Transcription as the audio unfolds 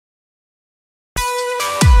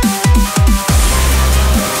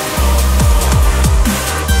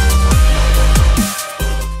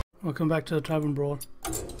Welcome back to the Tavern Brawl.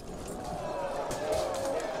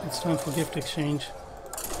 It's time for gift exchange.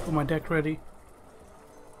 Got my deck ready.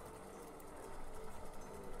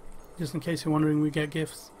 Just in case you're wondering, we get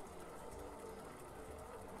gifts.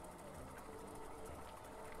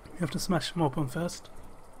 You have to smash them open first.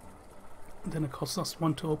 And then it costs us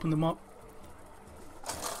 1 to open them up.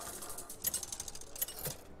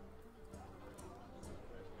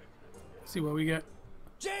 See what we get.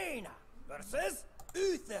 Jaina versus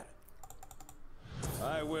Uther.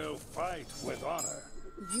 I will fight with honor.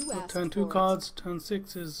 Well, turn 2 cards, turn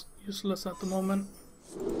 6 is useless at the moment.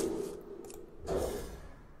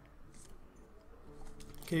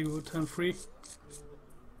 Okay, we'll turn 3.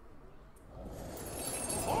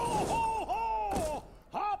 Ho ho ho!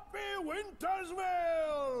 Happy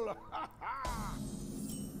Wintersville!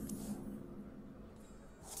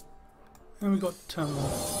 And we got turn 1.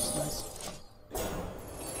 That's nice.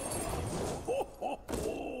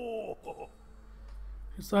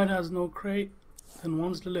 If your side has no crate, then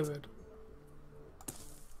 1's delivered.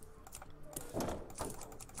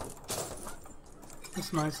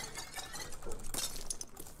 That's nice.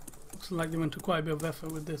 Looks like they went to quite a bit of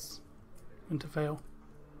effort with this WINTERVEIL.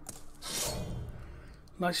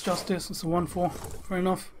 Nice Justice, it's a 1-4, fair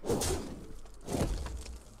enough.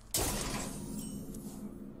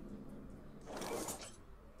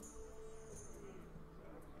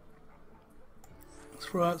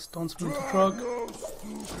 Throw out Stone Splinter Trog.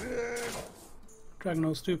 Dragon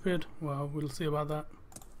No Stupid. Well, we'll see about that.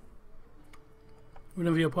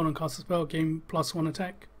 Whenever your opponent casts a spell, gain +1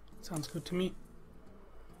 attack. Sounds good to me.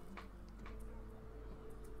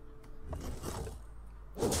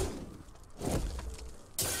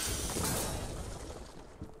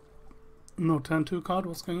 No turn 2 card,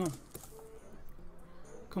 what's going on?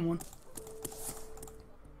 Come on.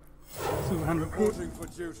 Silver Hand Recruit. For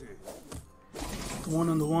duty. The 1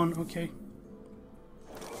 and the 1, okay.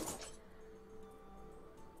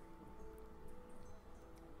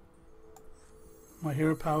 My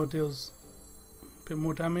hero power deals a bit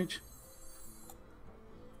more damage.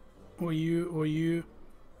 Or you.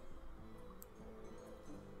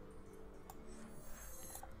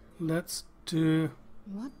 Let's do...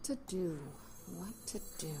 What to do? What to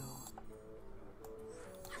do?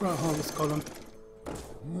 Throw out Harvest Column.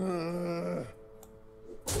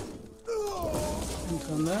 And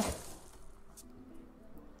turn there.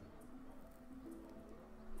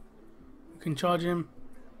 We can charge him.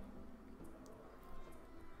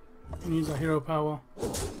 We can use our hero power.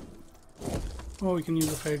 Or we can use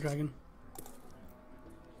a Fairy Dragon.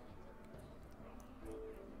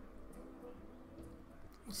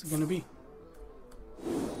 What's it gonna be?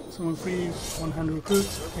 Someone free 1 hand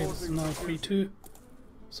recruits. Okay, this is now 3-2.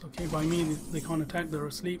 It's okay by me, they can't attack, they're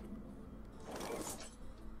asleep.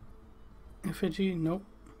 Effigy, nope.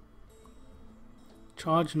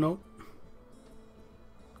 Charge, nope.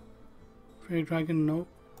 Fairy Dragon, nope.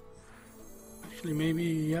 Actually, maybe,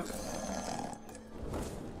 yep.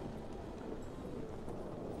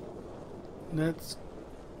 Let's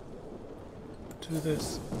do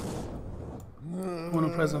this. Want a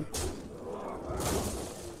present.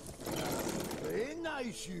 Very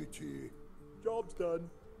nice, you two. Job's done.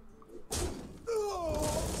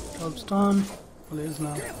 Job's done. Well, it is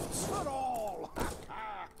now.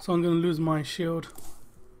 So I'm going to lose my shield.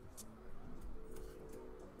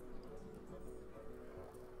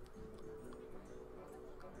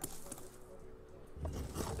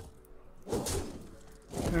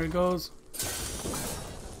 There it goes.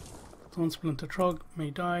 Stone Splinter Trog may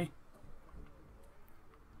die.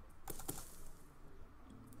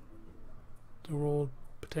 They're all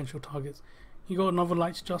potential targets. You got another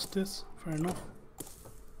Light's Justice, fair enough.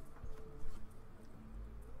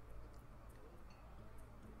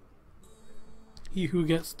 He who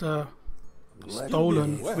gets the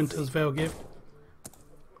stolen WINTERVEIL gift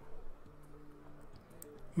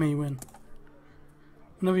may win.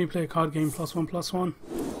 Whenever you play a card game, +1/+1.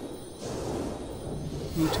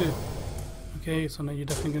 Me too. Okay, so now you're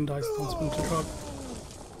definitely gonna die. Stone Splinter Trog.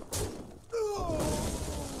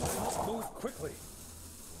 Move quickly.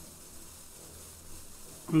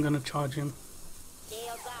 I'm gonna charge him.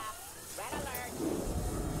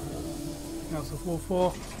 That's a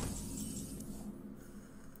 4-4.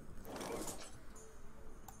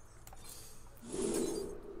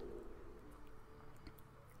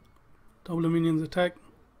 Double minions attack.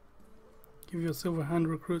 Give your silver hand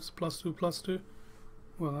recruits +2/+2.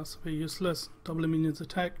 Well, that's a bit useless. Double minions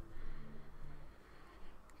attack.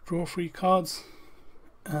 Draw 3 cards.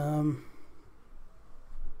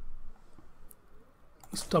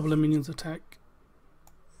 Let's double minions attack.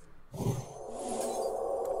 It's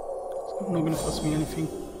not going to cost me anything.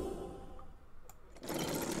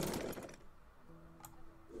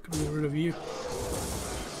 Get rid of you.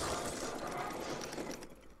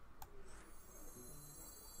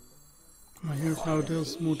 Now here's how it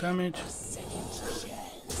deals more damage.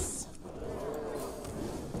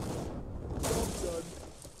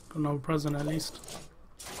 Got no present at least.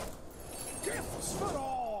 Gifts for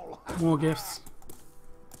all. More gifts.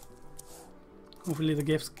 Hopefully the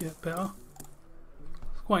gifts get better.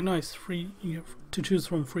 It's quite nice. Free, you get to choose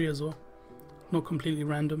from, free as well. Not completely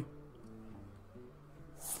random.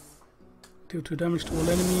 Deal 2 damage to all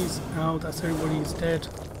enemies. Ow, that's everybody, he's dead.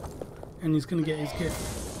 And he's gonna get his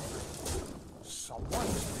gift.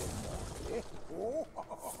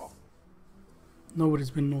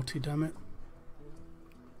 Nobody's been naughty, damn it.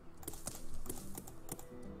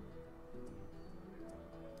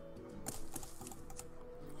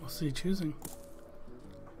 What's he choosing?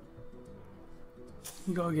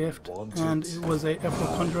 He got a gift, and it was a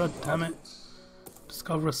Emerald Conjurer, damn it.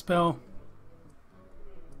 Discover a spell.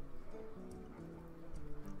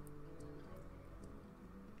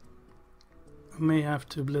 I may have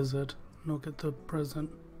to Blizzard. Look at the present.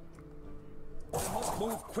 Must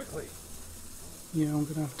move quickly. Yeah, I'm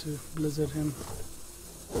gonna have to Blizzard him.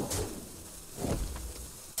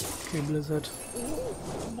 Okay, Blizzard.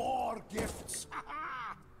 More gifts.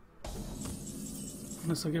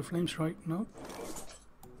 Unless I get Flame Strike, no.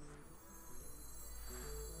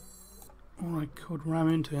 Or I could ram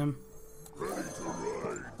into him. Ready to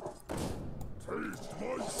ride. Taste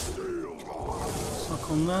my steel.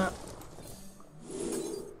 Suck on that.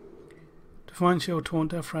 Divine Shield,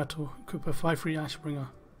 Taunt, Death Rattle. Equip a 5/3 Ashbringer.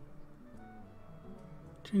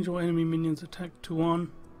 Change all enemy minions attack to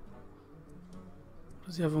 1. What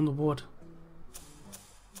does he have on the board?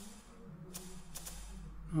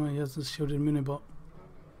 Oh, he has this shielded minibot.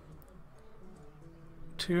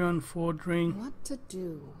 Tyrion, Fordring. What to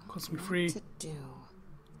do? Cost me 3. What to do?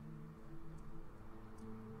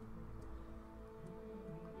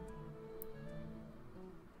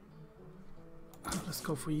 Let's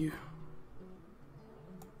go for you.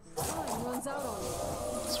 Time runs out on me.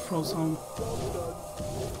 Let's throw some.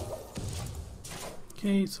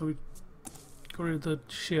 Okay, so we got rid of the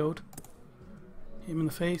shield. Hit him in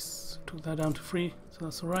the face. Took that down to 3, so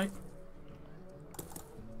that's alright.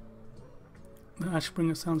 The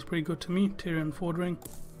Ashbringer sounds pretty good to me. Tyrion, Fordring.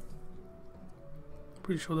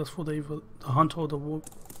 Pretty sure that's for the hunter or the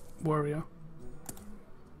warrior.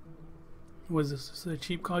 What is this? Is this a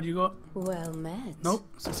cheap card you got? Well met. Nope,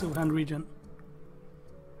 it's a Silver Hand Regent.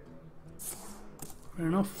 Fair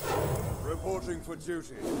enough. Reporting for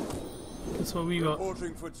duty. Guess what we got?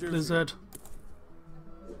 Reporting for duty. Blizzard.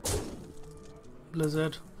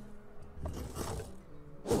 Blizzard.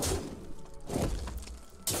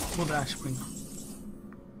 Or the Ashbringer.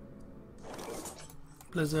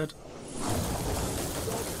 Blizzard.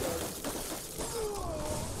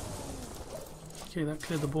 Okay, that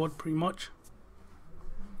cleared the board pretty much.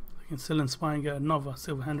 I can still inspire and get another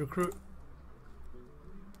Silver Hand Recruit.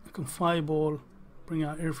 I can Fireball, bring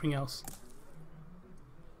out everything else.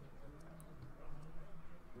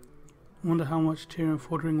 I wonder how much Tyrion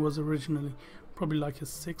Fordring was originally. Probably like a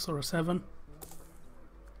 6 or a 7.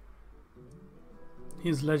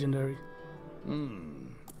 He's legendary.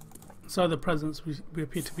 So the presents we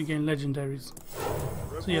appear to be getting legendaries.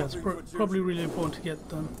 So yeah, it's probably really important to get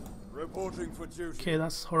them. Reporting for duty. Okay,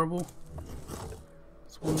 that's horrible.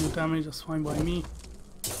 It's 1 more damage, that's fine by me.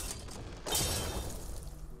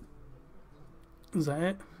 Is that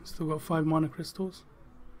it? Still got 5 mana crystals.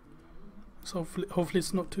 So hopefully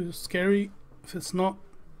it's not too scary. If it's not,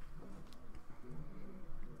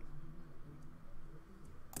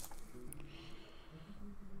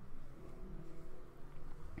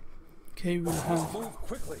 okay, we'll have, Move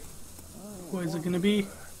quickly. what is it going to be?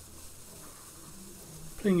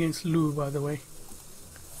 Playing against Lou, by the way.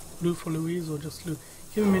 Lou for Louise or just Lou.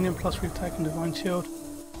 Give a minion plus 3 attack and Divine Shield.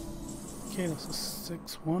 Okay, that's a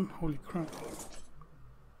 6/1. Holy crap.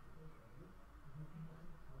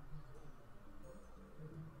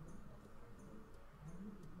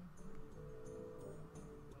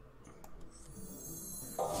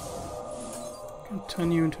 I'm gonna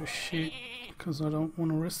turn you into a sheep because I don't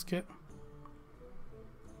want to risk it.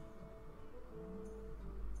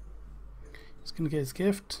 He's gonna get his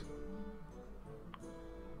gift.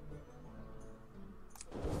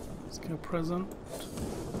 Let's get a present.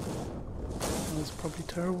 That's probably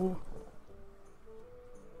terrible.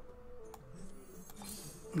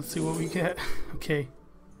 Let's see what we get. Okay.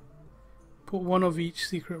 Put 1 of each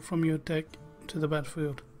secret from your deck to the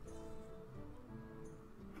battlefield.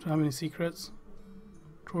 Don't have any secrets.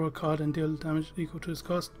 Draw a card and deal damage equal to its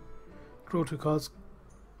cost. Draw 2 cards.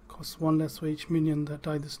 Costs 1 less for each minion that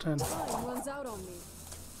died this turn. Time runs out on me.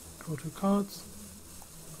 Draw 2 cards.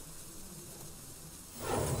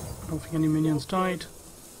 I don't think any minions died.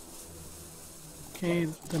 Okay,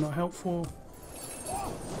 they're not helpful.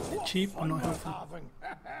 They're cheap, but not helpful.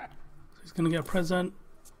 So he's gonna get a present,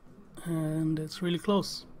 and it's really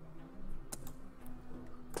close.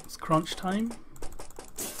 It's crunch time.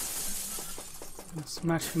 Gonna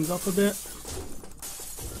smash things up a bit.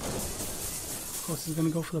 Of course, he's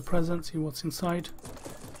gonna go for the present, see what's inside.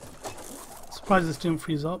 Surprised this didn't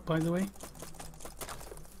freeze up, by the way.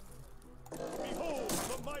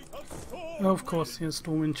 Oh, of course, here's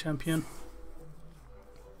Stormwind Champion.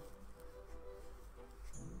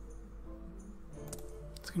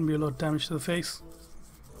 It's gonna be a lot of damage to the face.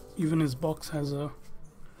 Even his box has a...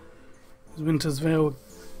 his Winter's Veil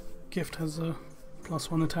gift has a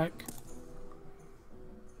 +1 attack.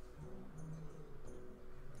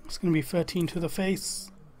 It's gonna be 13 to the face.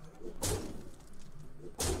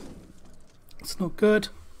 It's not good.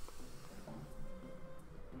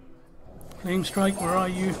 Flame Strike, where are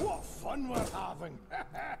you? What fun we're having!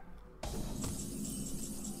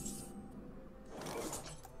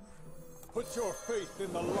 Put your faith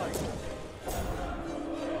in the light.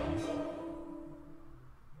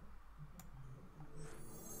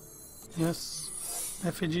 Yes.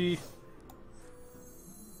 Effigy.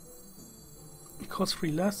 It costs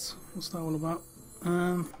 3 less. What's that all about?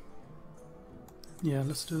 Yeah,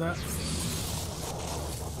 let's do that.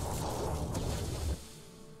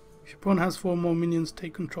 If your opponent has 4 more minions,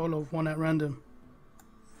 take control of 1 at random.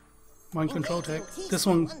 Mind control tech. This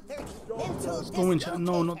one. Stormwind.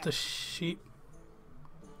 No, not the sheep.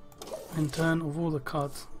 In turn of all the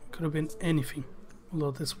cards. Could have been anything.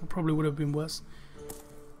 Although this probably would have been worse.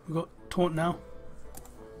 We've got Taunt now.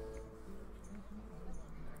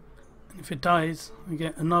 And if it dies, I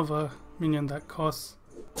get another minion that costs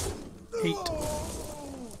 8.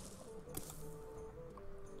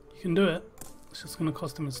 You can do it. It's just going to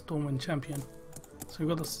cost him a Stormwind Champion. So we've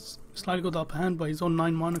got the slightly got the upper hand, but he's on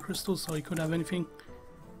 9 mana crystals, so he could have anything.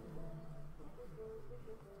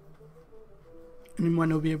 And he might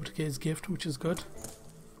not be able to get his gift, which is good.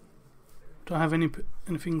 Don't have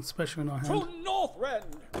anything special in our hand.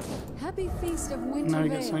 Happy Feast of Now he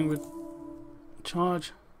gets something Winterveil. with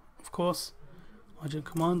charge, of course. Argent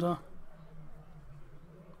Commander.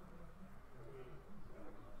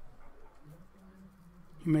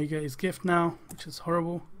 He may get his gift now, which is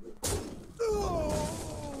horrible.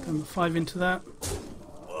 Then 5 into that.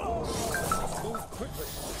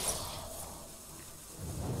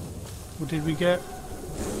 What did we get?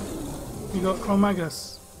 We got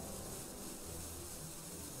Chromagus.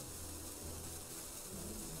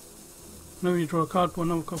 Now you draw a card, put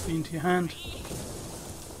another copy into your hand.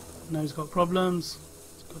 Now he's got problems.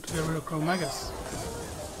 He's got to get rid of Chromagus.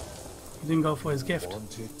 He didn't go for his gift.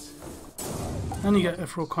 And you get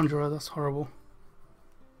Ethereal Conjurer, that's horrible.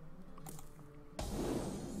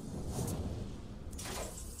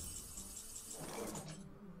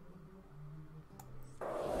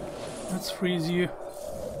 Let's freeze you.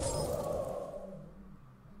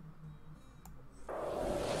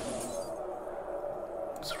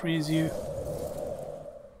 Let's freeze you.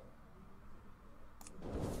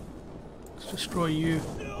 Let's destroy you.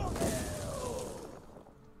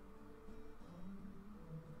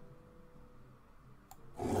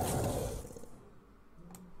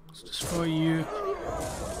 Let's destroy you.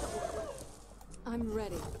 I'm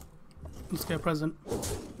ready. Let's get a present.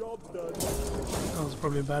 That was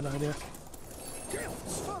probably a bad idea.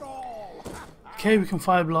 Okay, we can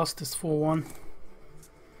Fire Blast this 4-1.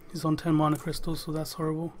 He's on 10 mana crystals, so that's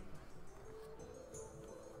horrible.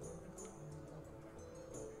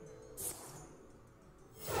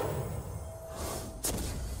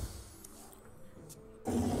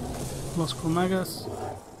 Lost Chromagus.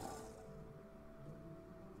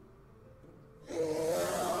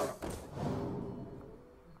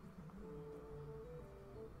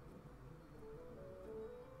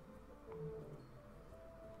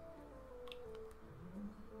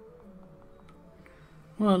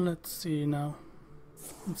 Well, let's see now.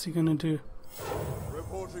 What's he gonna do?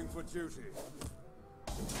 Reporting for duty.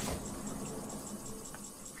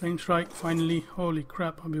 Flame Strike, finally. Holy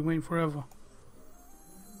crap, I've been waiting forever.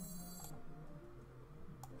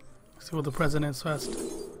 Let's see what the present is first.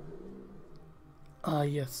 Ah,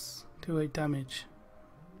 yes. 2-8 damage.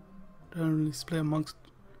 Don't really split amongst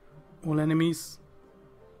all enemies.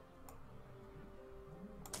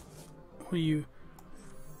 Who are you?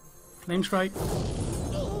 Flame Strike.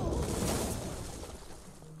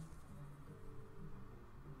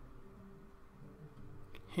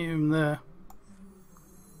 Hit him there.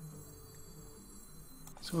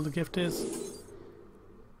 See what the gift is.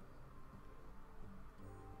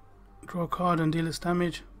 Draw a card and deal its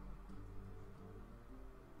damage.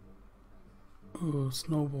 Oh,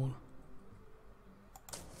 Snowball.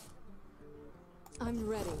 I'm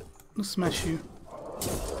ready. Let's smash you.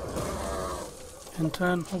 In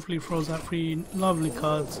turn, hopefully throws out 3 lovely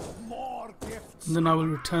cards. And then I will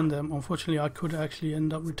return them. Unfortunately, I could actually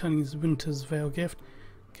end up returning his WINTERVEIL gift.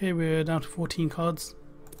 Okay, we're down to 14 cards.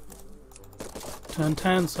 Turn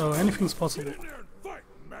 10, so anything's possible.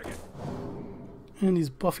 And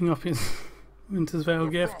he's buffing up his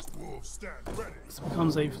WINTERVEIL gift. This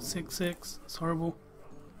becomes a 6/6. It's horrible.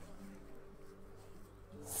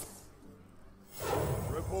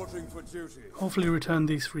 Reporting for duty. Hopefully return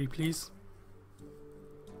these 3, please.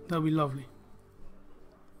 That'll be lovely.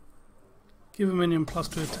 Give a minion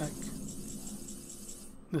 +2 attack.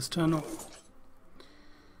 This turn off.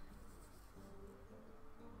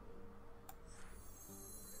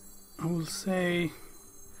 I will say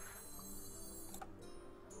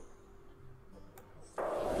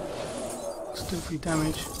still 3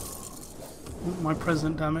 damage. My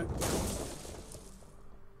present, damn it.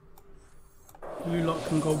 You lot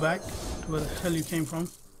can go back to where the hell you came from.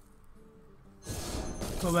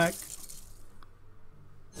 Go back.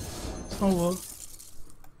 Snowball.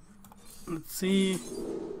 Let's see.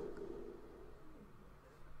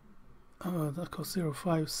 Oh, that cost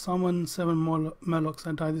 0.5. Summon 7 more Murlocs.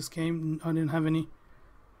 I died this game. I didn't have any.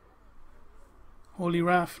 Holy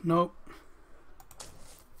Wrath. Nope.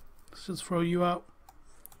 Let's just throw you out.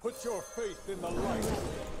 Put your faith in the light.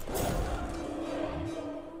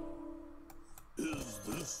 Is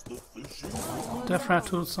this the fishing? Death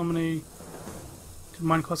Rattle. Summon a... Did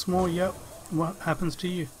mine cost more? Yep. What happens to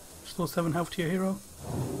you? Restore 7 health to your hero.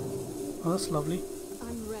 Oh, that's lovely.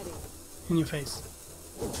 I'm ready. In your face.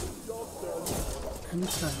 And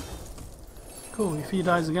turn. Cool, if he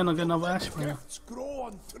dies again, I'll get another Ashbringer. Grow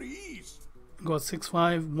on trees. Got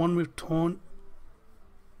 6/5, 1 with Taunt,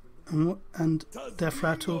 and Death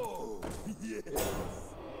Rattle.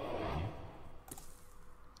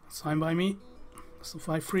 Signed by me. So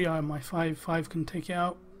 5/3, my 5/5 can take it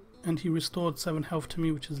out. And he restored 7 health to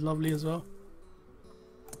me, which is lovely as well.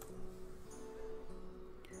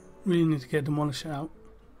 Really need to get Demolisher out.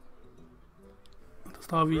 At the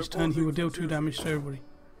start of each turn, he will deal 2 damage to everybody.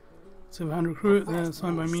 700 recruit, there,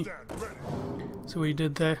 signed by me. So what he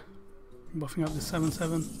did there, buffing up the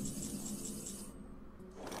 7/7.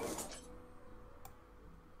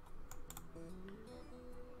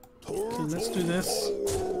 Okay, let's do this.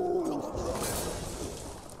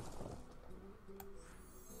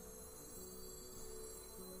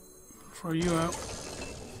 Throw you out.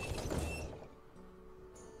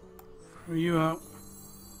 Throw you out.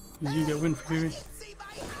 Because you get Wind Fury.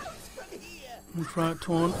 And throw out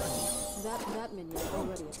Taunt. That minion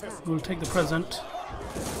already attacked. We'll take the present.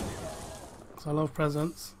 Because I love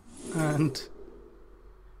presents. And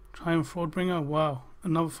Triumph Fraudbringer. Wow.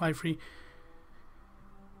 Another 5/3.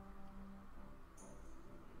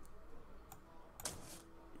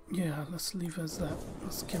 Yeah, let's leave as that.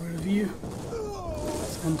 Let's get rid of you.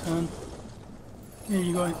 End turn. There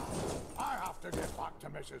you go. I have to get back to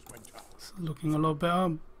Mrs. Winter. It's looking a lot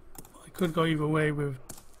better. I could go either way with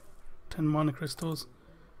 10 mana crystals.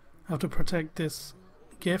 I have to protect this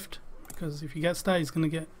gift because if he gets that, he's going to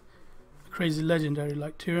get a crazy legendary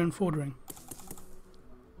like Tyrion Fordring.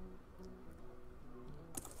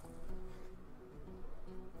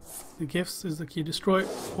 The gifts is the key. Destroy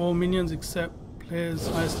all minions except player's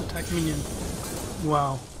highest attack minion.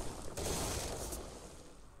 Wow.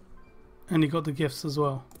 And he got the gifts as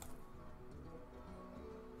well.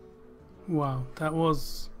 Wow, that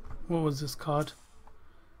was... What was this card?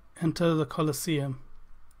 Enter the Colosseum.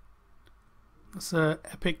 That's an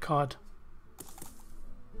epic card.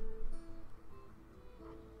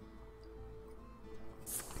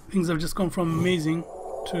 Things have just gone from amazing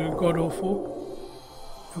to god awful.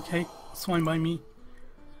 Okay, it's fine by me.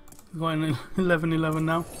 Got an 11-11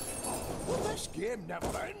 now. Will this game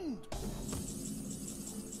never end?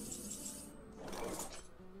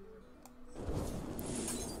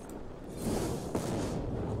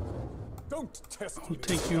 Don't test I'll me.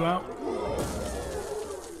 take you out.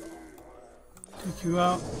 Take you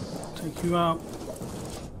out. Take you out.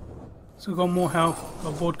 So got more health,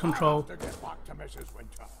 got board control. To get back to Mrs.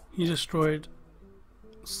 Winter. He destroyed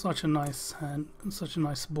such a nice hand and such a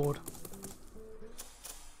nice board.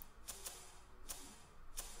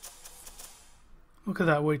 Look at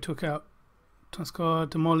that, what he took out. Tuskar,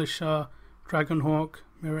 Demolisher, Dragonhawk,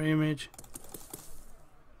 Mirror Image.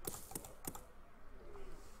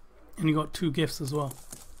 And he got 2 gifts as well.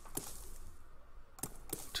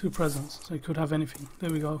 2 presents, so he could have anything. There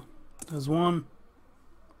we go. There's 1.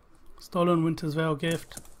 Stolen WINTERVEIL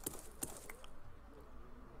gift.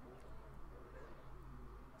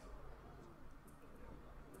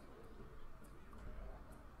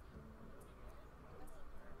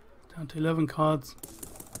 Down to 11 cards.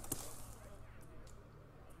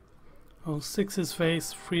 Oh, 6 his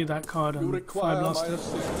face, 3 that card, and 5 lost it.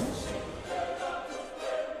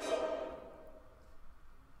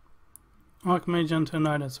 Archmage and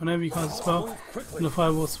Tornado. So whenever you cast a spell, add a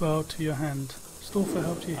fireball spell to your hand. Store for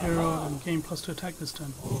help to your hero and gain plus to attack this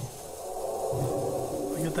turn.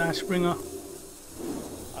 I get the Ashbringer.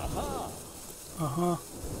 Aha.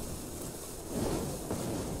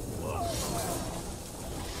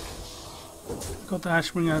 Got the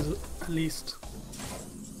Ashbringer at least.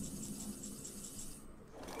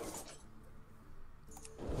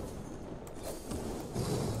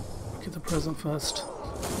 Get the present first.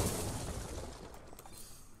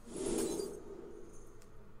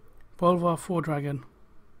 Bolvar 4 Dragon.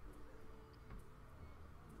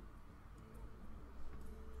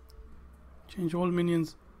 Change all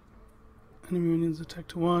minions. Enemy minions attack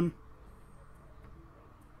to 1.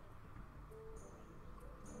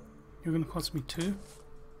 You're gonna cost me 2.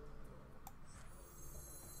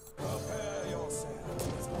 Prepare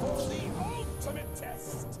yourselves for the ultimate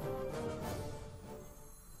test.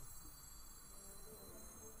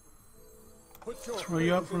 Throw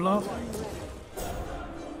you up for love.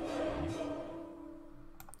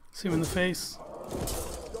 See him in the face.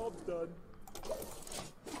 Job done.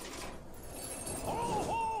 Ho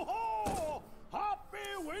ho ho! Happy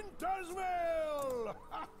Wintersville!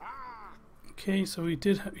 Okay, so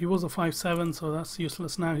he was a 5/7, so that's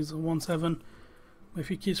useless now. He's a 1/7. But if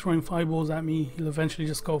he keeps throwing fireballs at me, he'll eventually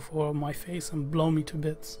just go for my face and blow me to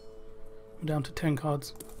bits. I'm down to 10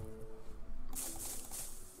 cards.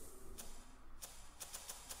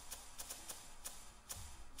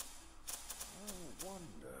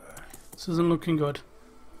 This isn't looking good.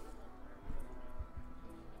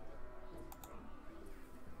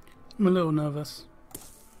 I'm a little nervous.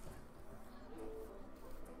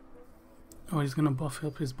 Oh, he's gonna buff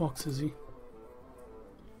up his box, is he?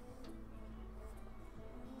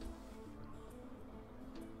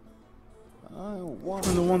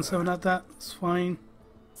 From the 1/7 at that, it's fine.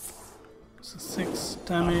 It's a 6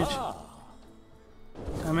 damage.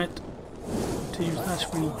 Damn it. To use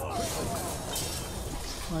Ashwin.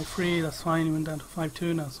 5-3, that's fine. He went down to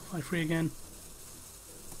 5-2, now it's 5-3 again.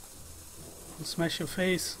 I'll smash your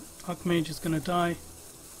face. Archmage is gonna die.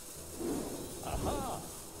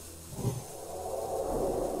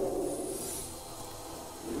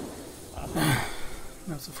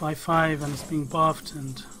 That's a 5-5 and it's being buffed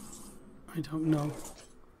and I don't know.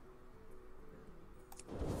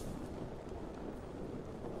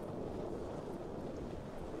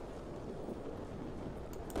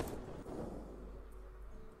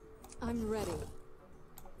 I'm ready.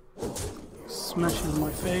 Smashes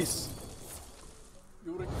my face.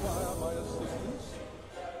 You require my assistance?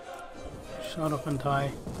 Shut up and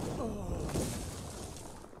die.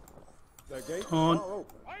 The gates Taunt. are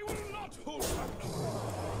open. I will not hold back.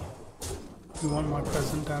 You want my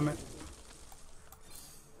present, damn it.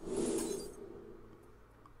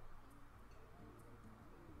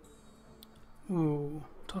 Ooh.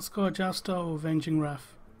 Tuskar, Joustar or Avenging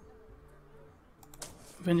Wrath?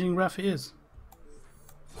 Avenging Wrath it is.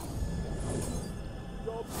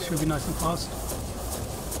 Should be nice and fast.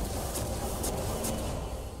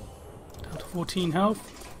 Down to 14 health.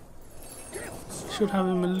 Should have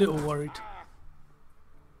him a little worried.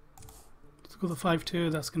 Let's go the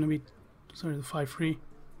 5-2, that's going to be... Sorry, the 5-3.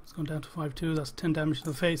 It's gone down to 5-2, that's 10 damage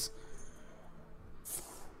to the face.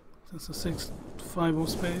 That's a 6 fireball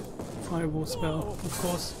spell, of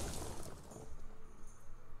course.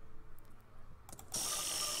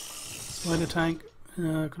 Spider tank, could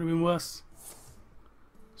have been worse.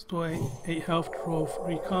 Store 8 health, draw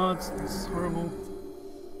 3 cards, this is horrible.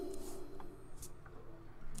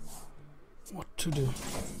 What to do?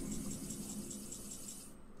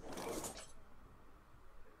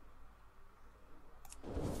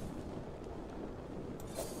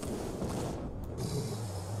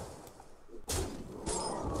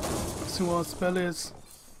 Let's see what our spell is.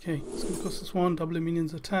 Okay, it's going to cost us 1, double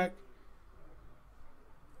minions attack.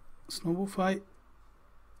 Snowball fight.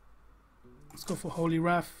 Let's go for Holy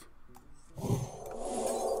Wrath.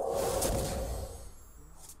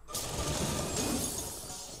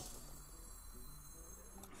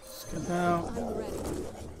 Let's get out. I'm ready.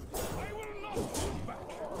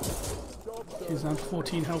 He's down to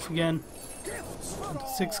 14 health again. Down to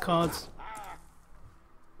 6 cards.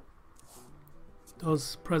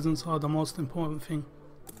 Those presents are the most important thing.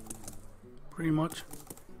 Pretty much.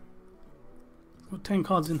 Got 10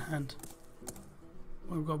 cards in hand.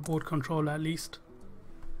 We've got board control at least.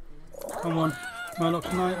 Come on.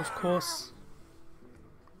 Murloc Knight, of course.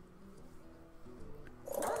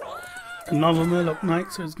 another Murloc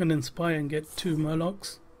Knight, so he's going to inspire and get 2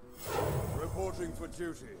 Murlocs. Reporting for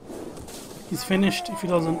duty. He's finished if he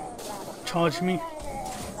doesn't charge me.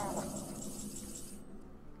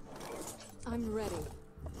 I'm ready.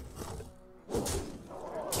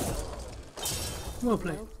 Well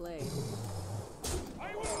played. Well played.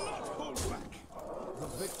 I will not hold back. The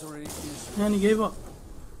victory is And he gave up.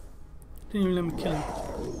 Didn't even let me kill him.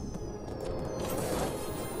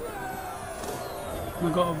 I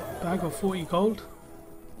got a bag of 40 gold.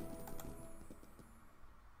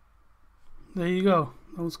 There you go.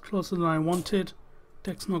 That was closer than I wanted.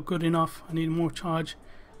 Deck's not good enough. I need more charge.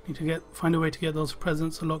 Need to find a way to get those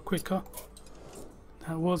presents a lot quicker.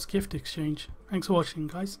 That was gift exchange. Thanks for watching,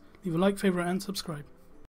 guys. Leave a like, favorite, and subscribe.